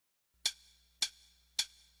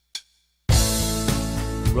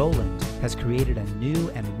Roland has created a new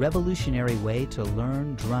and revolutionary way to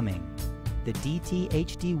learn drumming. The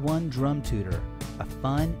HD-1 Drum Tutor, a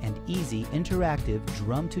fun and easy interactive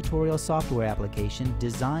drum tutorial software application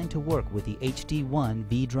designed to work with the HD-1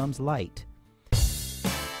 V-Drums Lite.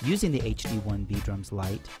 Using the HD-1 V-Drums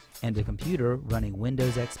Lite and a computer running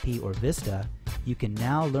Windows XP or Vista, you can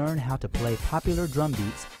now learn how to play popular drum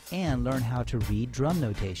beats and learn how to read drum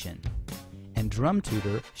notation. And Drum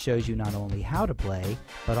Tutor shows you not only how to play,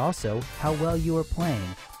 but also how well you are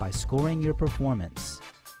playing by scoring your performance.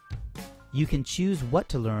 You can choose what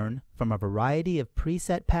to learn from a variety of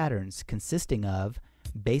preset patterns consisting of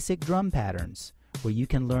basic drum patterns, where you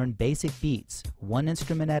can learn basic beats, one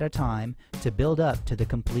instrument at a time, to build up to the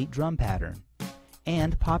complete drum pattern,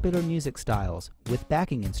 and popular music styles with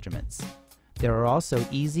backing instruments. There are also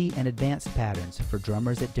easy and advanced patterns for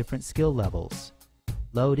drummers at different skill levels.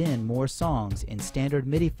 Load in more songs in standard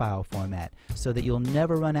MIDI file format so that you'll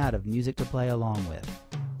never run out of music to play along with.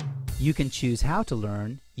 You can choose how to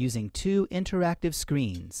learn using two interactive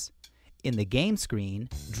screens. In the game screen,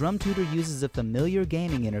 Drum Tutor uses a familiar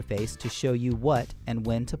gaming interface to show you what and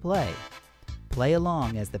when to play. Play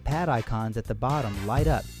along as the pad icons at the bottom light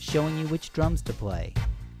up, showing you which drums to play.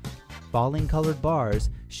 Falling colored bars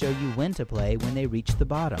show you when to play when they reach the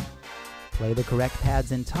bottom. Play the correct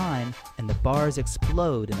pads in time, and the bars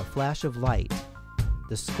explode in a flash of light.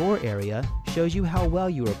 The score area shows you how well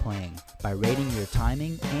you are playing by rating your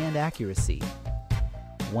timing and accuracy.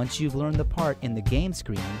 Once you've learned the part in the game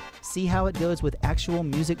screen, see how it goes with actual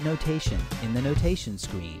music notation in the notation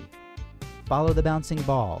screen. Follow the bouncing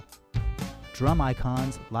ball. Drum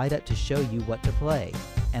icons light up to show you what to play,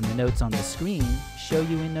 and the notes on the screen show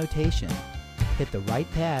you in notation. Hit the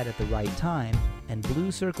right pad at the right time, and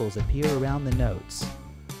blue circles appear around the notes.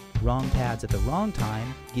 Wrong pads at the wrong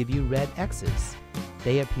time give you red X's.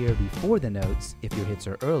 They appear before the notes if your hits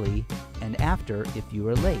are early, and after if you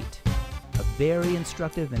are late. A very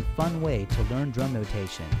instructive and fun way to learn drum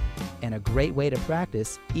notation, and a great way to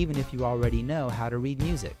practice even if you already know how to read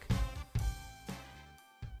music.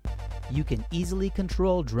 You can easily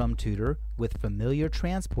control Drum Tutor with familiar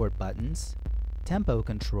transport buttons, tempo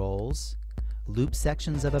controls, loop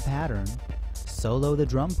sections of a pattern, solo the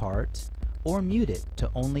drum part, or mute it to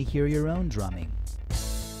only hear your own drumming.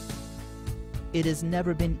 It has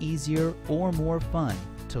never been easier or more fun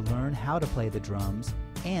to learn how to play the drums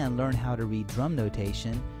and learn how to read drum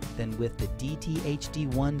notation than with the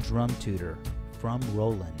HD-1 Drum Tutor from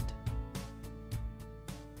Roland.